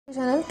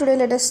Channel. Today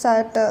let us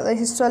start the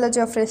histology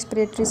of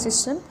respiratory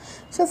system.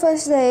 So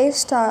first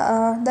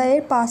the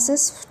air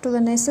passes to the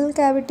nasal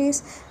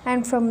cavities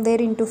and from there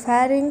into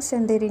pharynx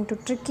and there into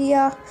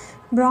trachea,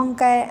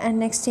 bronchi and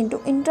next into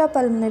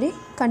intrapulmonary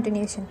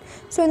continuation.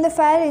 So in the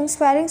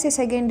pharynx is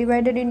again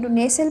divided into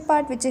nasal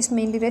part, which is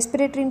mainly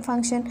respiratory in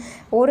function,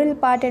 oral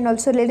part and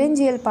also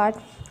laryngeal part.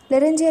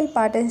 Laryngeal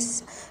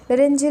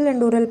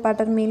and oral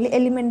part are mainly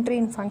alimentary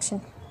in function.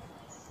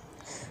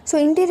 So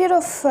interior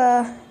of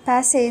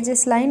passage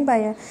is lined by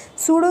a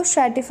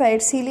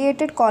pseudo-stratified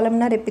ciliated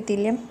columnar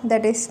epithelium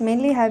that is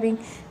mainly having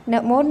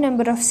more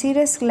number of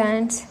serous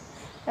glands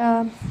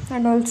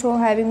and also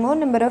having more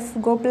number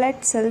of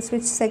goblet cells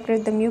which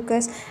secrete the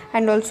mucus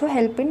and also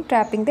help in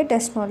trapping the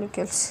dust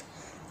molecules.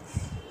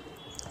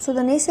 So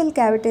the nasal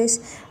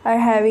cavities are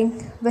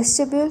having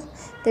vestibule,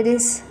 that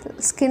is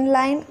skin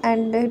line,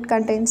 and it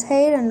contains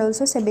hair and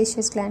also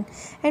sebaceous gland.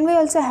 And we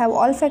also have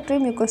olfactory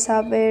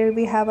mucosa where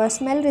we have a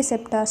smell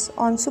receptors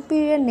on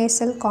superior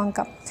nasal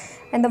concha.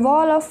 And the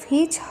wall of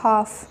each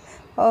half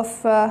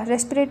of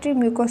respiratory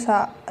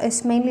mucosa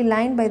is mainly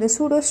lined by the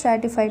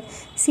pseudo-stratified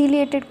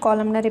ciliated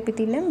columnar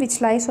epithelium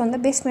which lies on the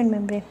basement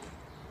membrane.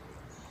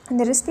 And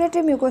the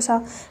respiratory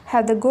mucosa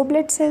have the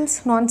goblet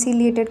cells,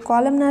 non-ciliated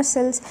columnar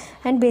cells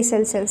and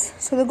basal cells.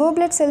 So the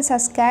goblet cells are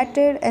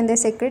scattered and they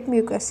secrete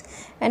mucus.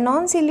 And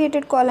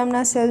non-ciliated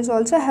columnar cells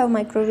also have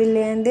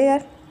microvilli and they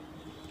are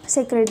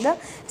secrete the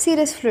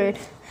serous fluid.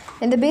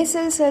 And the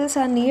basal cells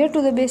are near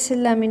to the basal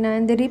lamina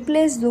and they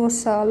replace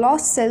those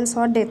lost cells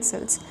or dead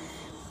cells.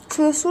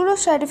 So the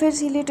pseudo-stratified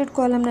ciliated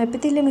columnar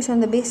epithelium is on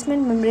the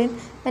basement membrane,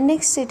 and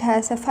next it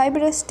has a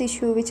fibrous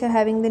tissue which are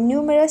having the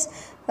numerous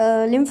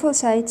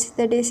lymphocytes,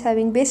 that is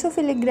having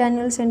basophilic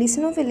granules and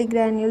eosinophilic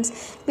granules.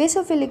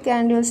 Basophilic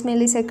granules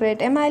mainly secrete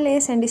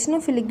amylase and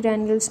eosinophilic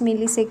granules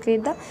mainly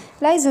secrete the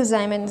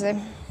lysozyme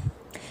enzyme.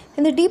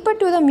 And the deeper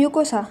to the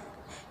mucosa,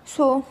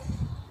 so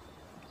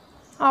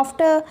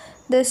after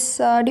this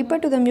deeper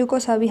to the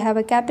mucosa we have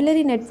a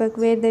capillary network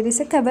where there is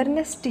a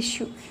cavernous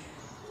tissue.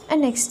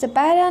 And next, the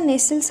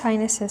paranasal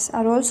sinuses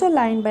are also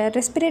lined by a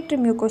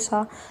respiratory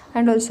mucosa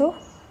and also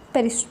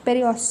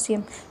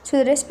periosteum. So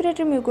the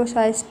respiratory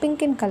mucosa is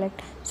pink in color.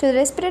 So the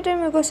respiratory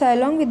mucosa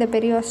along with the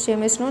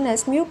periosteum is known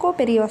as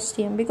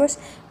mucoperiosteum because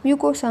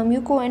mucosa,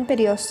 muco and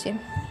periosteum.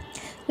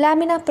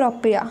 Lamina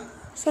propria.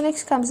 So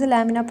next comes the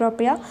lamina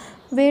propria,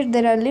 where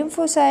there are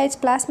lymphocytes,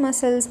 plasma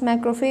cells,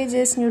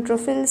 macrophages,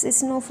 neutrophils,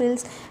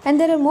 eosinophils, and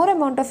there are more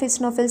amount of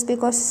eosinophils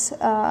because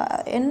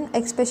in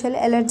especially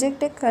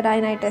allergic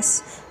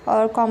rhinitis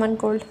or common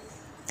cold.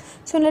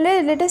 So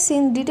let us see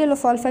in detail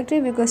of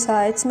olfactory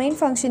mucosa. Its main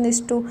function is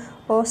to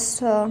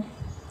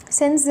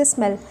sense the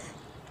smell.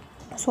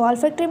 So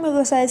olfactory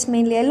mucosa is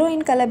mainly yellow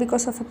in color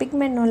because of a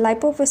pigment known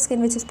lipofuscin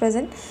which is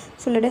present.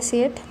 So let us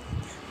see it.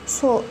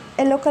 So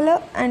yellow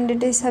color and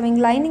it is having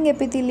lining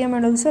epithelium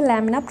and also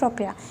lamina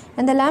propria.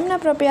 And the lamina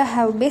propria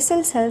have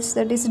basal cells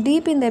that is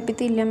deep in the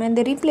epithelium and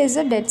they replace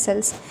the dead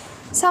cells.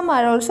 Some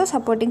are also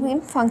supporting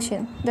in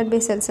function, that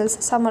basal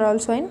cells. Some are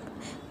also in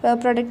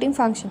protecting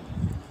function.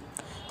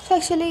 So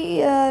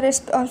actually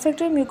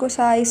olfactory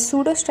mucosa is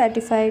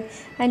pseudo-stratified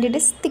and it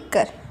is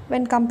thicker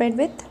when compared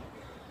with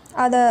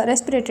other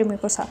respiratory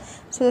mucosa.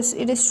 So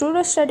it is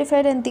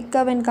pseudo-stratified and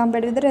thicker when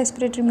compared with the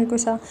respiratory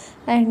mucosa.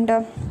 And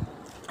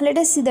let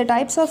us see the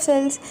types of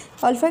cells: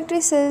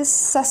 olfactory cells,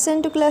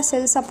 sustentacular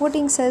cells,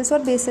 supporting cells or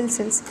basal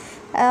cells.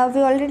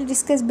 We already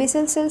discussed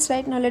basal cells,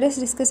 right? Now let us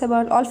discuss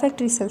about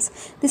olfactory cells.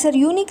 These are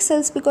unique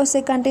cells because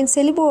they contain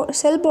cell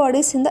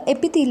bodies in the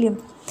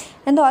epithelium.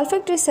 And the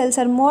olfactory cells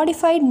are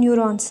modified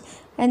neurons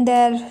and they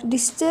are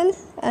distal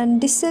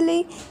and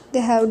distally they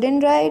have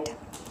dendrite.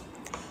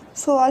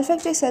 So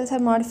olfactory cells are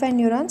modified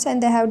neurons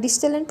and they have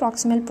distal and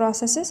proximal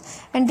processes,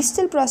 and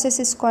distal process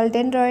is called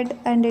dendroid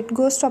and it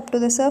goes up to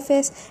the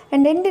surface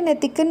and end in a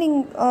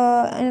thickening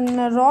in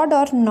a rod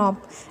or knob,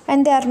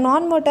 and they are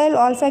non-motile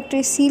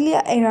olfactory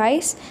cilia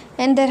arise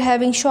and they are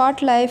having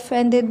short life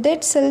and the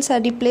dead cells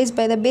are replaced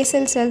by the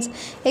basal cells.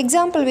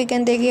 Example, we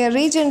can take a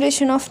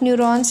regeneration of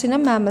neurons in a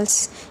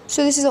mammals.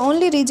 So this is the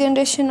only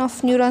regeneration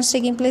of neurons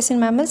taking place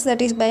in mammals,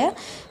 that is by a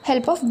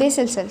help of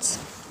basal cells.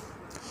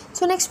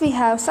 So next we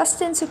have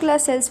sustentacular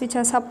cells which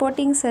are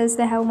supporting cells.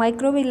 They have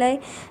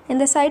microvilli and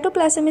the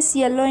cytoplasm is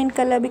yellow in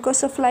color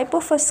because of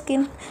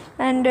lipofuscin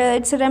and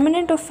it's a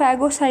remnant of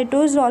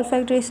phagocytosed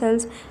olfactory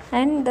cells,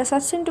 and the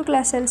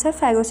sustentacular cells are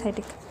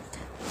phagocytic.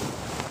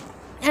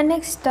 And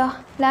next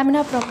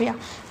lamina propria.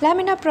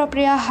 Lamina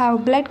propria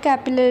have blood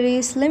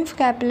capillaries, lymph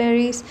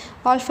capillaries,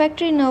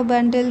 olfactory nerve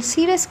bundle,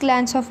 serous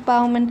glands of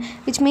Bowman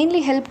which mainly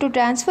help to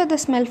transfer the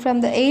smell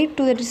from the air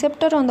to the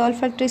receptor on the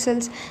olfactory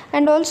cells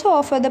and also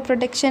offer the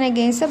protection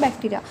against the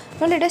bacteria.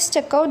 Now let us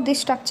check out these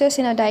structures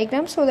in a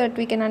diagram so that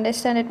we can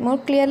understand it more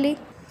clearly.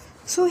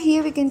 So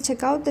here we can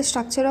check out the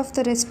structure of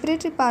the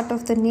respiratory part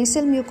of the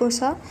nasal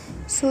mucosa.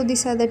 So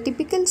these are the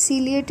typical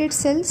ciliated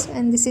cells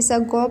and this is a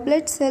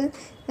goblet cell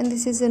and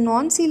this is a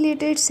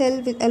non-ciliated cell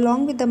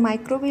along with the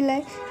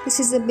microvilli. This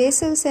is the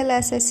basal cell,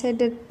 as I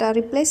said, it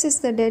replaces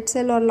the dead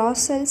cell or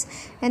lost cells,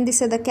 and these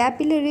are the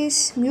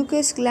capillaries,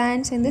 mucous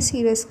glands, and the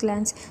serous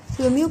glands.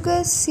 So the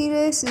mucous,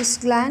 serous, these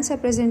glands are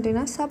present in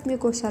a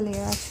submucosal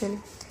layer actually.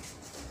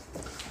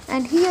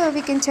 And here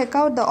we can check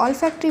out the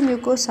olfactory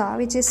mucosa,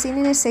 which is seen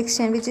in a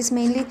section which is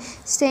mainly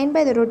stained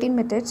by the routine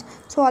methods.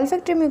 So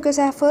olfactory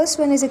mucosa, first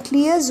one is a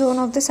clear zone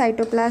of the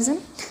cytoplasm,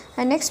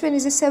 and next one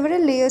is a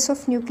several layers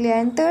of nuclei,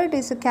 and third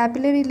is the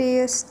capillary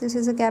layers. This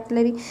is a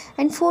capillary,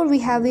 and 4 we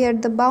have here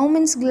the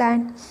Bowman's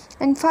gland,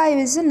 and 5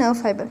 is the nerve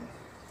fiber.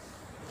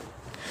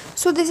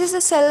 So this is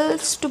the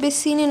cells to be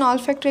seen in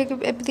olfactory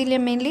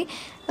epithelium mainly.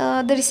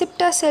 The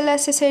receptor cell,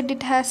 as I said,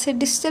 it has a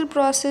distal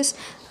process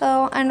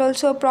and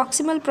also a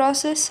proximal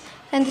process,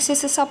 and this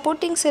is a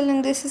supporting cell,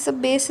 and this is a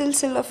basal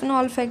cell of an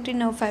olfactory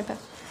nerve fiber.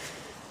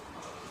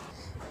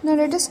 Now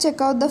let us check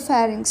out the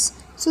pharynx.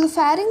 So the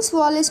pharynx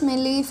wall is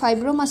mainly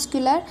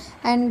fibromuscular,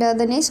 and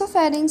the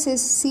nasopharynx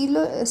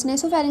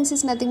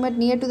is nothing but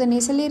near to the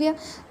nasal area.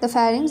 The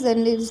pharynx, then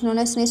it is known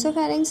as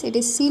nasopharynx. It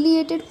is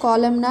ciliated,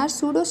 columnar,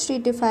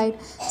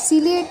 pseudostratified,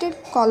 ciliated,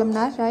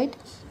 columnar, right?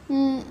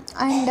 And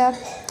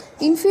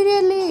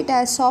inferiorly it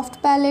has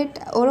soft palate,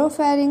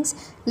 oropharynx,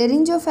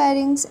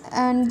 laryngopharynx,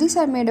 and these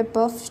are made up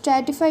of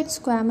stratified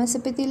squamous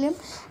epithelium,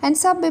 and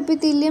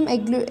subepithelium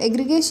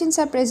aggregations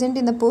are present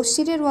in the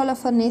posterior wall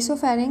of a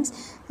nasopharynx,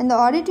 and the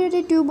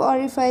auditory tube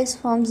orifice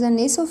forms the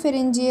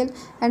nasopharyngeal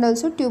and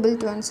also tubal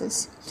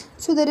tonsils.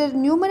 So there are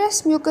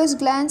numerous mucous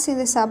glands in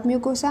the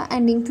submucosa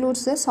and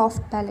includes the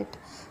soft palate.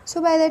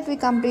 So by that we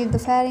complete the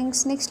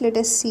pharynx. Next let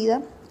us see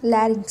the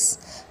larynx.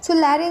 So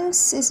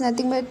larynx is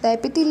nothing but the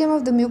epithelium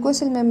of the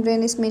mucosal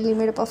membrane is mainly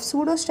made up of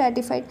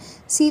pseudostratified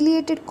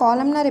ciliated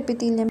columnar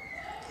epithelium,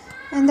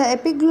 and the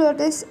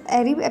epiglottis,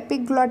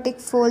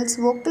 epiglottic folds,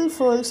 vocal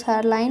folds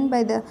are lined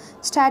by the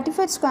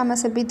stratified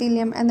squamous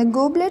epithelium, and the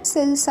goblet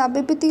cells,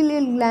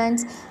 subepithelial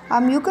glands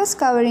are mucus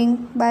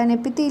covering by an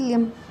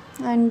epithelium,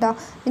 and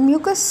in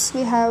mucus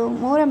we have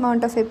more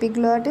amount of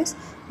epiglottis,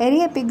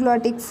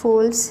 eriepiglottic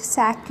folds,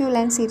 saccule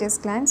and serous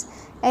glands.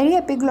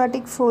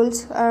 Eriepiglottic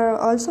folds are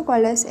also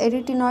called as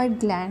arytenoid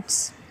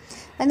glands,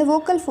 and the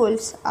vocal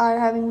folds are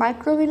having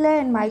microvilli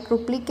and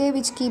microplicae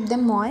which keep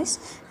them moist,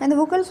 and the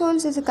vocal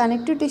folds is a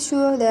connective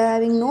tissue. They are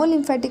having no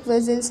lymphatic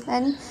vessels,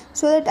 and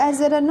so that as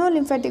there are no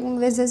lymphatic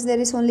vessels, there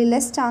is only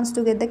less chance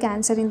to get the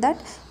cancer in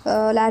that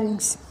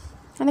larynx.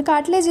 And the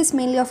cartilage is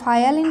mainly of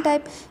hyaline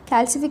type.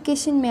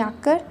 Calcification may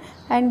occur,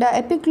 and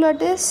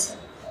epiglottis,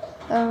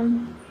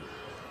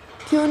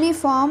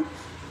 cuneiform,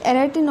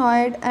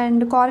 arytenoid,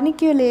 and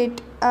corniculate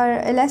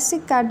are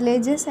elastic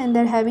cartilages, and they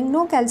are having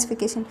no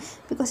calcification,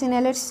 because in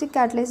elastic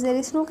cartilage there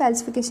is no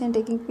calcification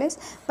taking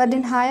place, but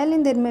in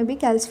hyaline there may be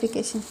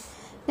calcification.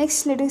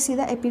 Next let us see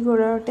the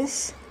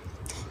epiglottis.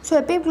 So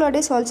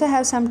epiglottis also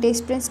have some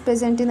taste buds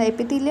present in the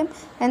epithelium,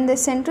 and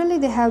centrally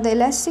they have the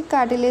elastic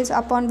cartilage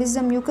upon which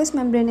the mucous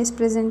membrane is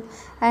present,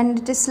 and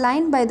it is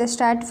lined by the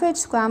stratified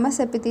squamous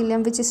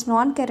epithelium which is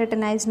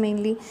non-keratinized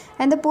mainly,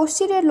 and the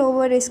posterior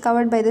lobe is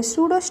covered by the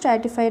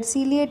pseudostratified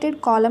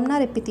ciliated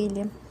columnar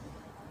epithelium.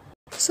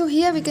 So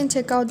here we can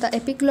check out the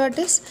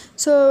epiglottis.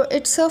 So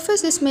its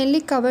surface is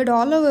mainly covered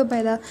all over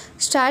by the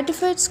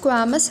stratified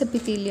squamous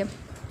epithelium,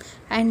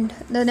 and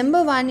the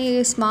number 1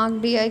 is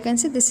marked here. You can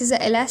see this is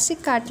a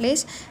elastic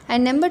cartilage,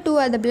 and number 2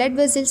 are the blood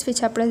vessels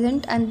which are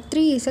present, and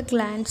 3 is a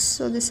glands.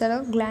 So these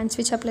are glands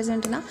which are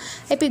present in a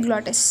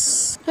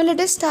epiglottis. Now let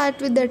us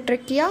start with the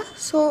trachea.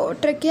 So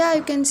trachea,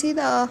 you can see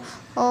the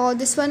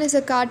this one is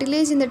a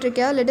cartilage in the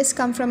trachea. Let us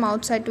come from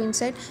outside to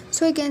inside.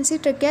 So you can see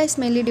trachea is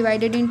mainly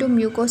divided into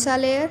mucosa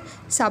layer,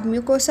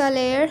 submucosa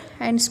layer,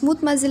 and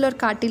smooth muscle or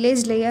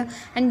cartilage layer,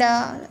 and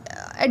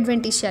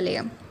adventitia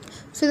layer.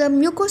 So the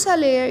mucosa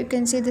layer, you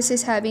can see this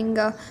is having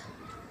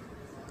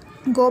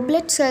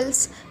goblet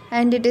cells,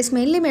 and it is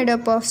mainly made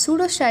up of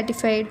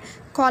pseudostratified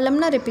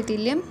columnar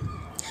epithelium,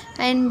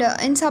 and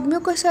in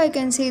submucosa you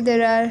can see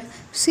there are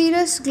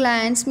serous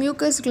glands,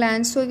 mucous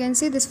glands. So you can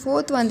see this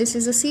fourth one, this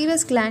is a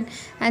serous gland,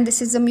 and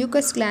this is the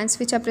mucous glands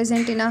which are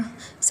present in a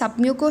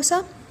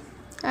submucosa,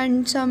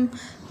 and some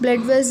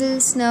blood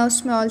vessels,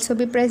 nerves may also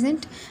be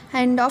present.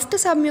 And after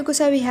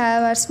submucosa we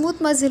have our smooth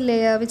muscle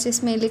layer, which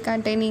is mainly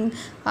containing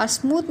our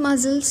smooth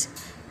muscles,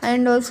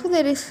 and also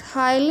there is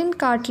hyaline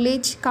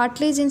cartilage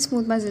in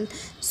smooth muscle.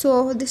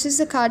 So this is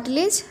the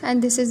cartilage,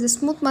 and this is the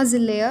smooth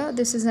muscle layer.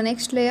 This is the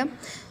next layer.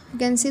 You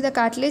can see the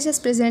cartilage is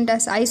present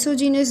as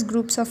isogenous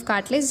groups of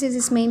cartilage. This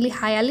is mainly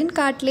hyaline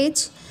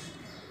cartilage,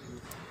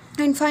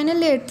 and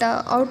finally at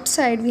the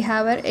outside we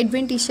have our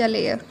adventitia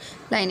layer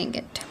lining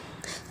it.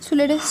 So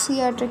let us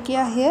see our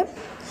trachea here.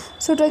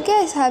 So trachea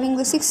is having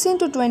the 16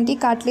 to 20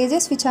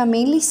 cartilages which are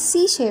mainly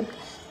C-shaped.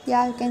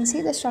 Yeah, you can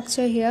see the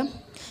structure here.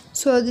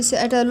 So this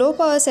at a low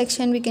power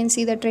section we can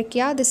see the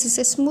trachea. This is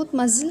a smooth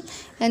muscle,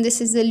 and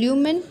this is the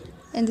lumen,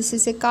 and this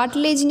is a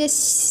cartilaginous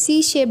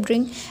C-shaped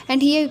ring,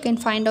 and here you can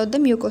find out the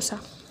mucosa.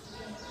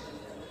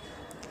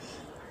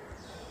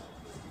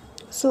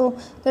 So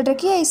the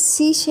trachea is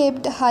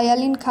C-shaped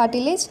hyaline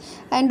cartilage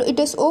and it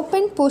is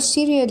opened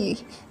posteriorly,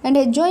 and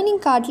adjoining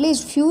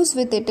cartilage fuse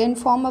with it and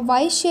form a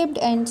Y-shaped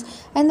ends,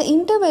 and the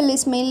interval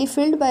is mainly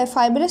filled by a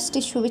fibrous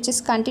tissue which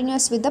is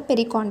continuous with the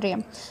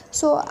perichondrium.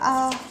 So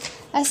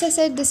as I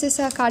said, this is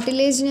a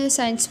cartilaginous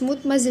and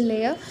smooth muscle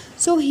layer.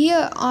 So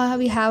here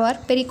we have our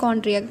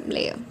perichondrial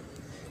layer.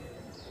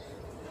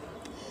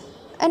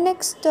 And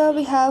next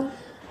we have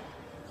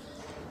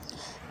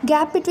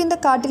gap between the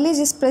cartilage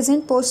is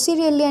present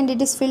posteriorly and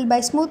it is filled by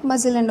smooth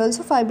muscle and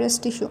also fibrous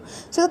tissue.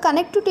 So the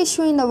connective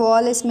tissue in the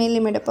wall is mainly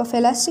made up of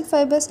elastic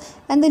fibers,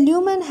 and the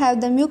lumen have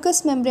the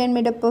mucous membrane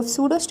made up of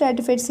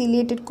pseudostratified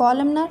ciliated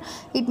columnar.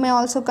 It may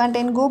also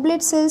contain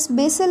goblet cells.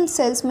 Basal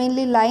cells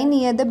mainly lie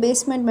near the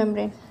basement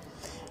membrane,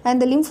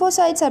 and the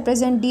lymphocytes are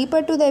present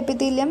deeper to the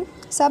epithelium.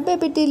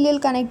 Subepithelial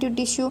connective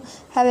tissue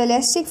have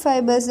elastic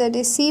fibers, that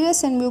is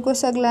serous and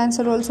mucosa glands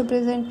are also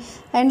present,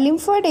 and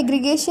lymphoid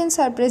aggregations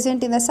are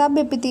present in the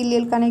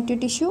subepithelial connective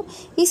tissue.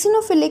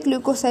 Eosinophilic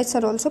leukocytes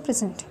are also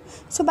present.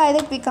 So by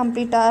that we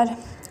complete our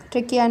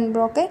trachea and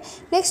bronchi.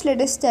 Next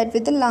let us start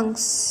with the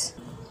lungs.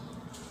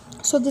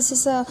 So this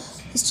is a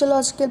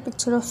histological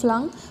picture of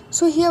lung.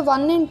 So here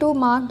 1 and 2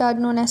 marked are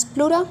known as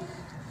pleura,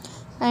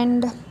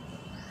 and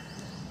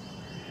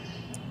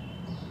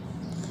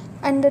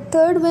the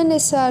third one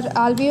is our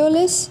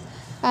alveolus,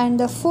 and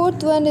the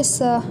fourth one is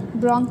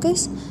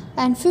bronchus,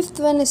 and fifth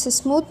one is a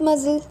smooth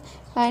muscle,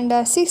 and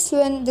sixth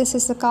one, this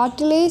is the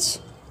cartilage,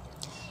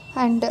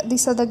 and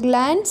these are the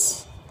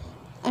glands,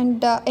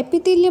 and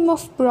epithelium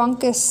of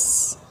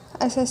bronchus.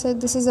 As I said,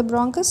 this is a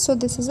bronchus, so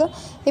this is a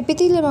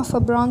epithelium of a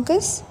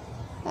bronchus,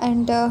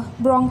 and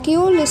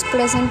bronchiole is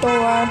present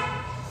over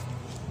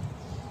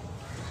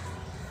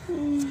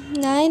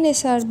 9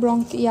 is our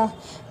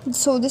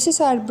so this is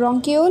our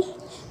bronchiole.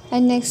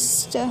 And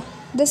next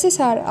this is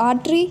our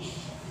artery,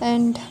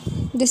 and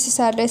this is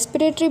our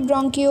respiratory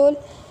bronchiole,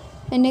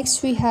 and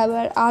next we have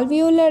our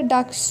alveolar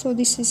duct. So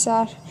this is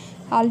our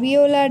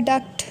alveolar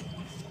duct,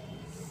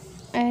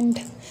 and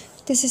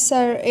this is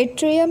our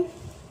atrium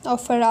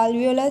of our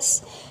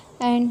alveolus.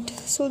 And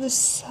so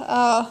this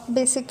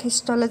basic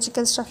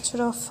histological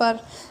structure of our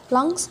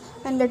lungs.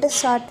 And let us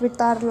start with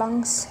our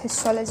lungs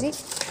histology.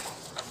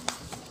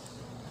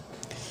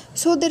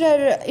 So there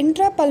are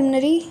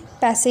intrapulmonary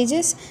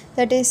passages,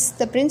 that is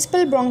the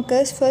principal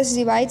bronchus first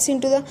divides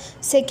into the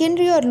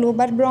secondary or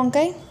lobar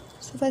bronchi.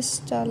 So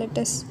first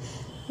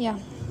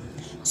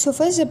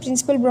first the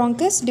principal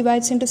bronchus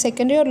divides into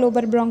secondary or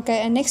lobar bronchi,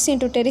 and next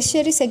into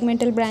tertiary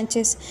segmental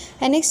branches,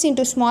 and next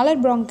into smaller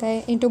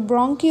bronchi, into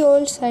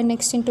bronchioles, and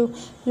next into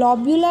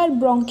lobular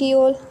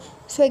bronchiole.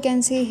 So I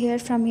can see here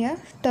from here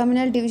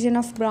terminal division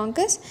of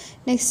bronchus,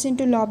 next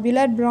into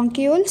lobular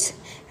bronchioles,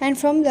 and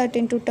from that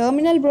into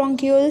terminal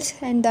bronchioles,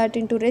 and that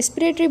into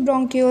respiratory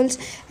bronchioles,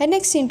 and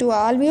next into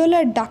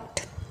alveolar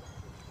duct.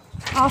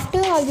 After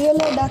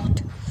alveolar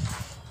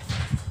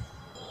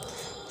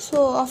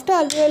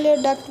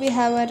duct, we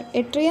have our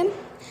atrium,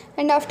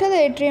 and after the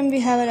atrium we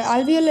have our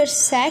alveolar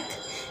sac,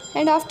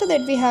 and after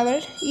that we have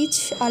our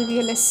each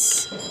alveolus.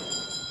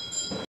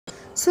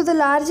 So the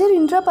larger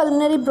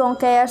intrapulmonary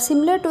bronchi are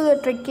similar to the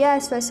trachea,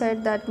 as I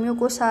said, that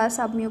mucosa,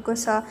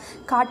 submucosa,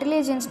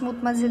 cartilage and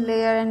smooth muscle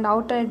layer, and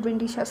outer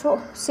adventitia. So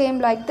same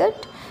like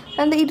that.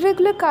 And the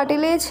irregular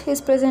cartilage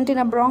is present in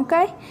a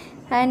bronchi,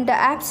 and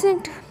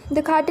absent,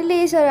 the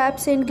cartilage are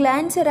absent,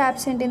 glands are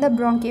absent in the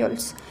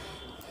bronchioles.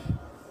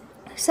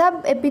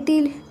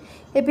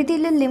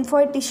 Epithelial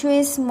lymphoid tissue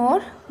is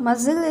more,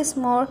 muscle is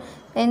more,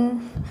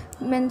 and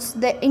means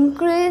they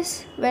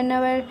increase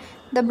whenever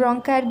the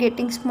bronchi are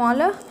getting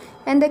smaller,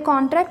 and they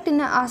contract in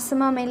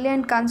asthma mainly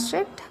and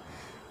constrict.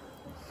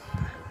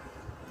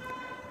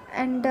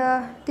 And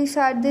these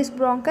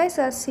bronchi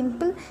are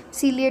simple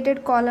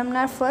ciliated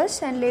columnar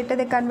first, and later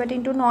they convert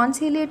into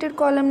non-ciliated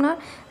columnar,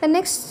 and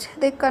next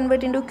they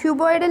convert into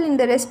cuboidal in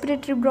the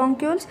respiratory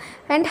bronchioles,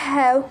 and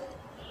have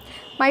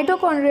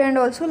mitochondria and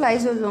also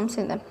lysosomes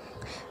in them.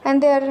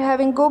 And they are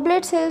having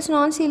goblet cells,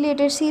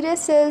 non-ciliated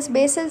serous cells,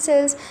 basal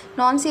cells,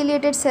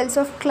 non-ciliated cells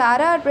of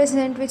Clara are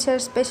present, which are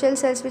special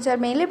cells which are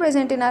mainly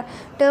present in our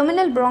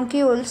terminal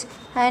bronchioles.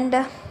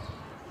 And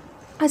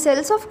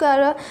cells of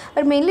Clara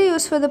are mainly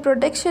used for the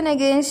protection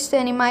against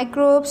any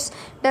microbes,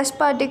 dust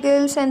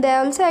particles, and they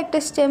also act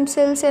as stem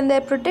cells, and they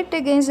protect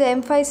against the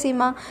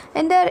emphysema,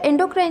 and they are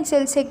endocrine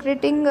cells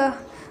secreting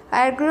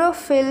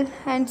agrophil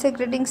and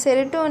secreting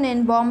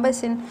serotonin,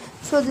 bombasin.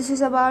 So this is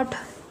about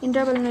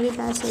intrapulmonary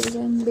passage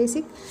and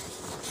basic.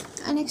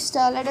 And next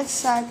let us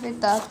start with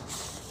the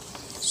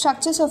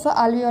structures of an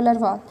alveolar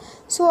wall.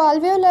 So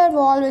alveolar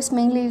wall is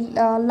mainly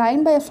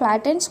lined by a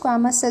flattened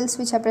squamous cells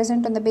which are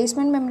present on the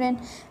basement membrane,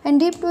 and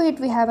deep to it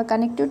we have a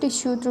connective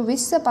tissue through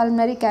which the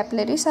pulmonary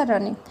capillaries are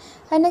running.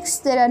 And next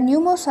there are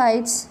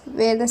pneumocytes,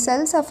 where the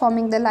cells are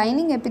forming the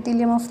lining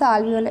epithelium of the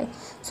alveoli.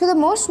 So the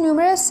most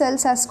numerous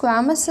cells are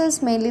squamous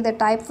cells, mainly the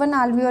type 1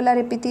 alveolar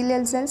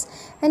epithelial cells,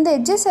 and the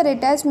edges are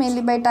attached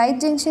mainly by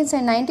tight junctions,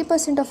 and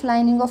 90% of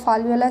lining of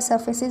alveolar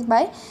surface is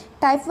by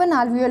type 1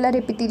 alveolar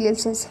epithelial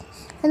cells.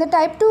 And the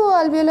type 2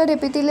 alveolar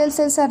epithelial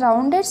cells are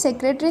rounded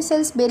secretory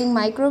cells bearing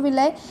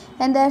microvilli,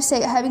 and they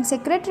are having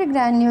secretory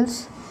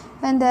granules,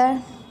 and they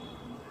are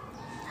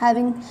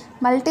having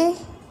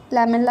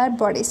multilamellar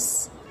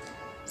bodies.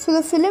 So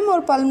the phylum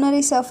or pulmonary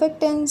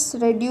surfactants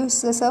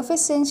reduce the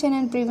surface tension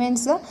and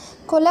prevents the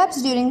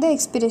collapse during the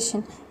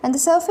expiration. And the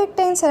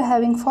surfactants are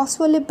having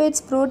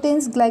phospholipids,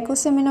 proteins,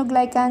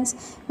 glycosaminoglycans,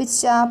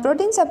 which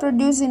proteins are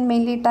produced in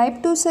mainly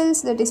type 2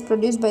 cells, that is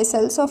produced by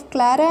cells of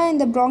Clara and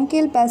the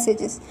bronchial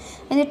passages.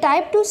 And the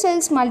type 2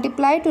 cells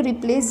multiply to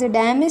replace the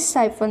damaged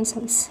type 1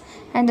 cells.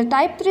 And the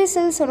type 3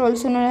 cells are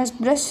also known as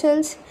brush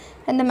cells.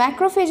 And the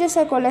macrophages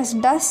are called as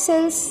dust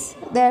cells.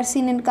 They are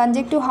seen in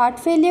conjunctive heart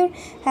failure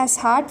as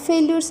heart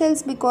failure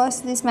cells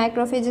because these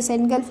macrophages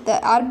engulf the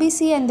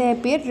RBC and they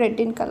appear red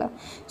in color.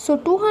 So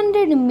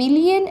 200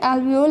 million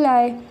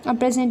alveoli are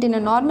present in a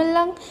normal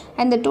lung,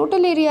 and the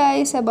total area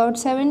is about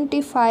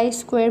 75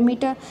 square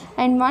meter,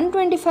 and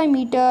 125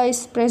 meter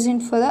is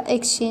present for the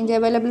exchange,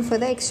 available for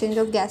the exchange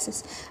of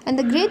gases. And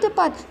the greater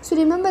part, so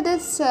remember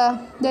this, the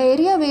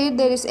area where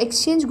there is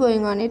exchange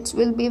going on, it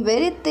will be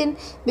very thin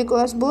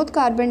because both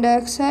carbon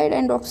dioxide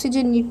and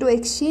oxygen need to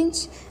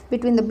exchange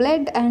between the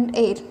blood and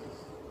air.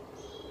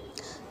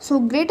 So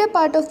greater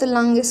part of the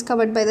lung is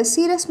covered by the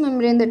serous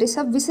membrane, that is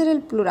a visceral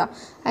pleura,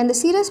 and the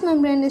serous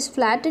membrane is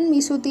flattened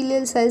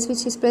mesothelial cells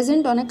which is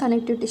present on a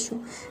connective tissue.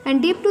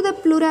 And deep to the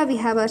pleura we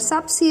have a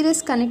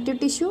subserous connective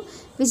tissue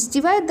which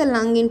divide the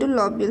lung into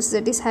lobules,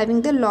 that is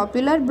having the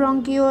lobular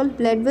bronchiole,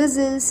 blood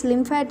vessels,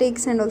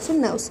 lymphatics and also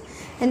nerves.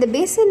 And the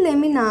basal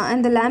lamina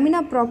and the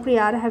lamina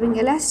propria are having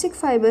elastic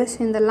fibers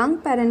in the lung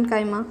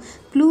parenchyma,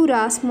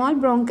 pleura, small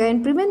bronchi,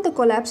 and prevent the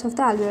collapse of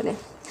the alveoli.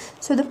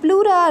 So the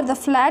pleura are the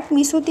flat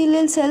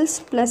mesothelial cells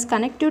plus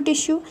connective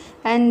tissue,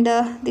 and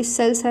these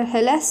cells are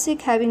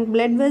elastic, having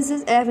blood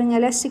vessels, having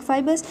elastic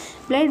fibers,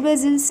 blood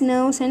vessels,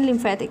 nerves and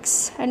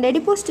lymphatics. And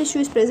adipose tissue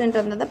is present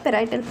under the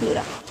parietal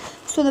pleura.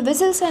 So the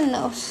vessels and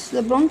nerves.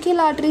 The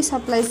bronchial artery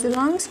supplies the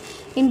lungs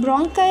in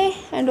bronchi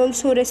and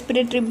also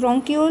respiratory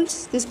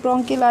bronchioles. This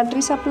bronchial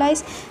artery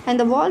supplies, and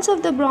the walls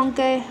of the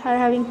bronchi are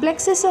having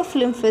plexus of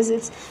lymph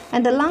vessels,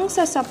 and the lungs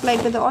are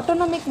supplied by the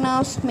autonomic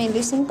nerves,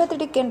 mainly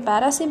sympathetic and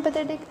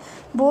parasympathetic.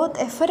 Both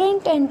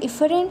efferent and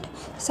efferent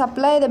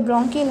supply the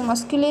bronchial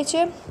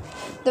musculature.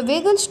 The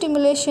vagal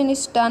stimulation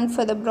is done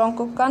for the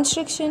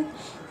bronchoconstriction.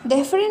 The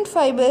efferent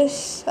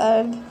fibers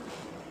are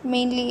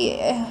mainly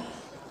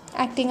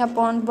acting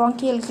upon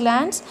bronchial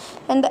glands,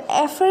 and the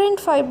efferent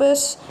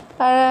fibers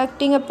are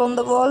acting upon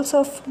the walls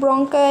of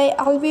bronchi,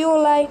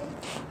 alveoli,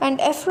 and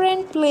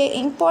efferent play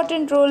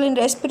important role in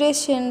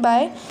respiration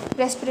by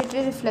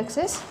respiratory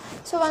reflexes.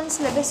 So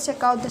once let us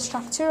check out the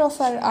structure of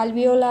our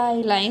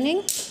alveoli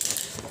lining.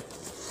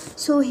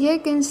 So here you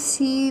can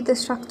see the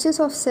structures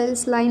of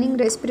cells lining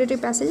respiratory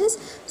passages.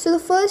 So the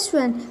first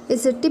one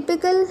is a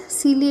typical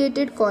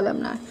ciliated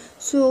columnar.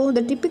 So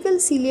the typical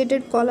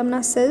ciliated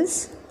columnar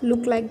cells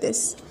look like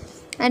this.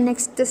 And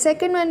next, the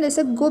second one is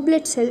a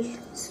goblet cell.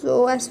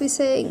 So as we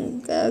say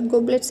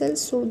goblet cell,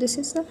 so this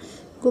is a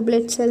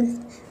goblet cell.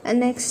 And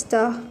next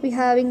we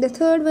having the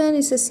third one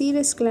is a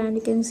serous gland,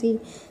 you can see.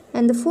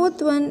 And the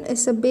fourth one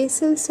is a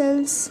basal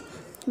cells,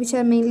 which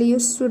are mainly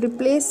used to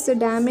replace the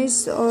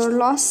damaged or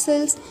lost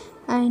cells.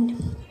 And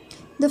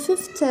the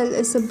fifth cell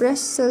is the brush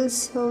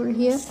cells over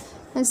here.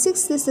 And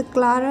sixth is the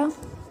Clara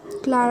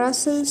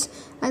cells.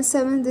 And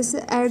seventh is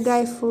the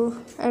ergiophil.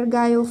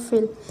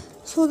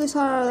 So these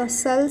are the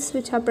cells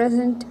which are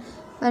present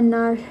in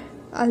our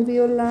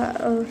alveolar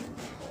or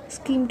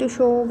scheme to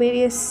show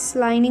various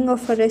lining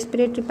of our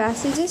respiratory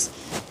passages.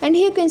 And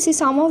here you can see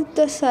some of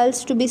the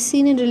cells to be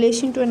seen in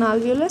relation to an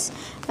alveolus,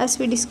 as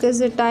we discussed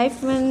the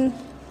type 1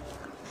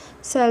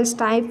 cells,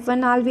 type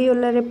 1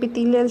 alveolar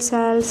epithelial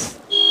cells,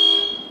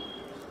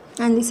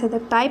 and these are the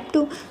type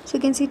 2. So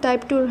you can see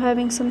type 2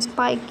 having some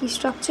spiky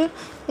structure,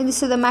 and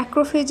these are the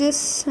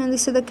macrophages, and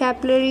these are the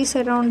capillaries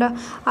around the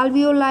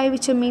alveoli,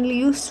 which are mainly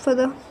used for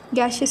the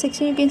gaseous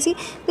section. You can see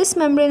this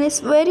membrane is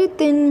very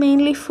thin,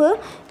 mainly for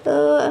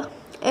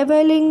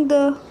availing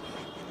the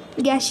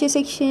gaseous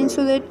exchange,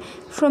 so that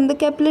from the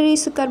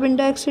capillaries the carbon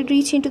dioxide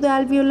reach into the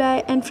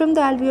alveoli, and from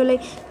the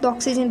alveoli the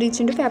oxygen reach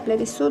into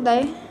capillaries. So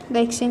the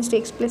exchange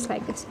takes place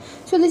like this.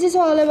 So this is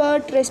all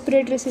about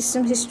respiratory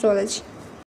system histology.